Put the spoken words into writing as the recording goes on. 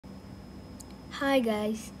Hi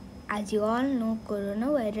guys, as you all know,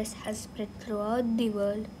 coronavirus has spread throughout the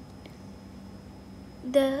world.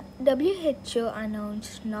 The WHO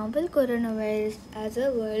announced novel coronavirus as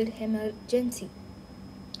a world emergency.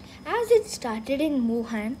 As it started in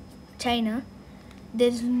Wuhan, China, there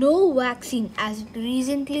is no vaccine as it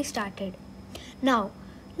recently started. Now,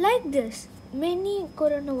 like this, many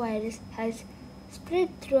coronavirus has spread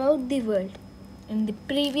throughout the world in the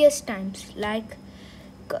previous times like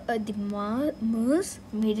the MERS,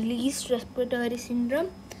 Middle East Respiratory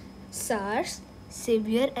Syndrome, SARS,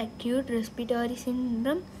 Severe Acute Respiratory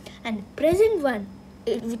Syndrome, and present one,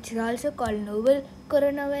 which is also called novel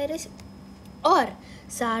coronavirus or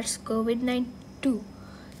SARS-CoV-2,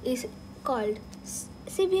 is called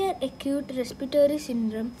Severe Acute Respiratory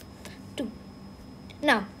Syndrome 2.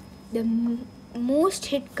 Now, the most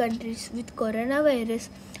hit countries with coronavirus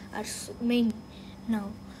are many.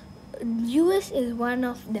 Now, US is one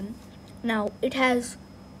of them. Now it has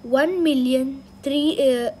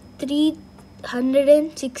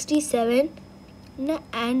 1,367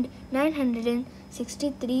 and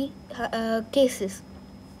 963 cases,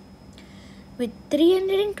 with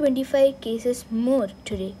 325 cases more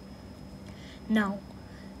today. Now,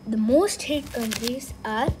 the most hit countries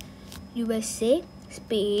are USA,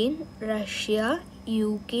 Spain, Russia,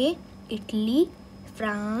 UK, Italy,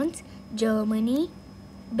 France, Germany,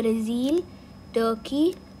 Brazil,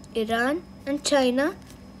 Turkey, Iran, and China.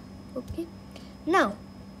 Okay. Now,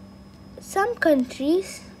 some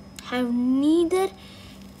countries have neither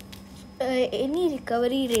any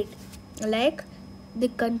recovery rate, like the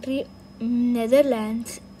country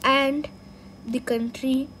Netherlands and the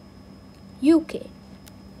country UK.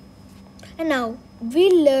 And now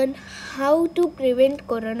we'll learn how to prevent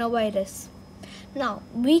coronavirus. Now,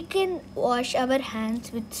 we can wash our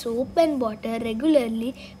hands with soap and water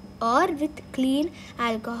regularly or with clean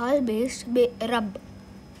alcohol-based rub.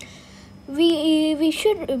 We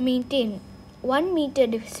should maintain 1 meter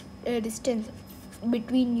distance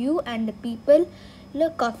between you and the people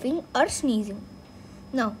coughing or sneezing.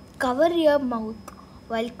 Now, cover your mouth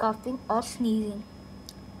while coughing or sneezing.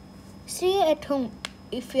 Stay at home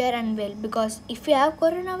if you are unwell, because if you have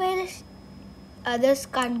coronavirus, others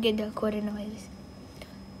can't get the coronavirus.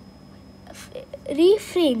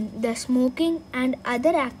 Refrain the smoking and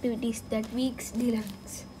other activities that weakens the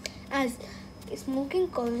lungs, as smoking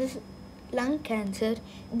causes lung cancer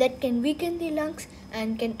that can weaken the lungs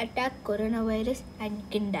and can attack coronavirus and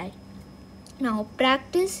can die. Now,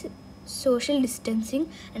 practice social distancing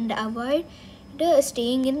and avoid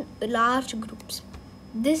staying in large groups.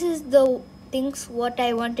 This is the things what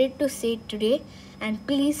I wanted to say today, and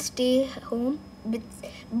please stay home with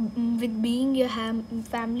being your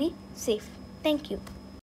family safe. Thank you.